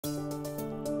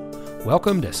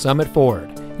Welcome to Summit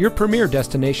Ford, your premier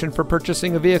destination for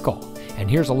purchasing a vehicle.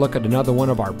 And here's a look at another one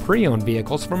of our pre-owned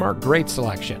vehicles from our great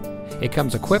selection. It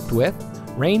comes equipped with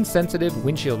rain-sensitive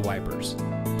windshield wipers,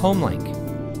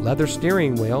 HomeLink, leather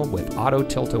steering wheel with auto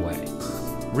tilt-away,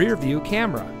 rear view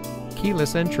camera,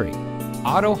 keyless entry,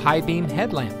 auto high beam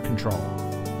headlamp control,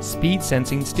 speed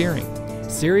sensing steering,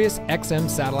 Sirius XM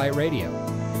satellite radio,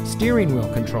 steering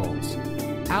wheel controls,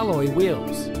 alloy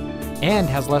wheels, and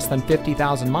has less than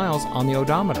 50,000 miles on the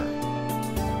odometer.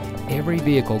 Every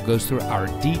vehicle goes through our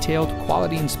detailed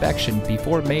quality inspection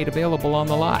before made available on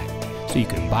the lot, so you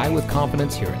can buy with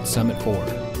confidence here at Summit Ford.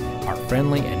 Our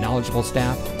friendly and knowledgeable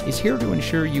staff is here to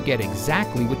ensure you get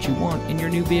exactly what you want in your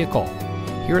new vehicle.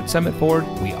 Here at Summit Ford,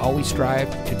 we always strive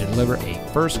to deliver a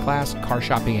first-class car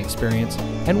shopping experience,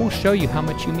 and we'll show you how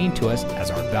much you mean to us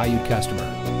as our valued customer.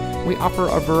 We offer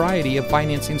a variety of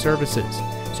financing services,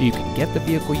 so you can get the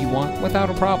vehicle you want without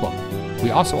a problem.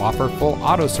 We also offer full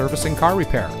auto service and car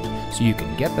repair, so you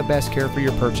can get the best care for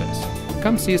your purchase.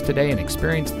 Come see us today and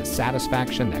experience the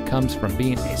satisfaction that comes from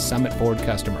being a Summit Ford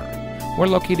customer. We're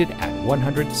located at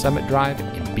 100 Summit Drive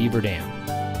in Beaver Dam.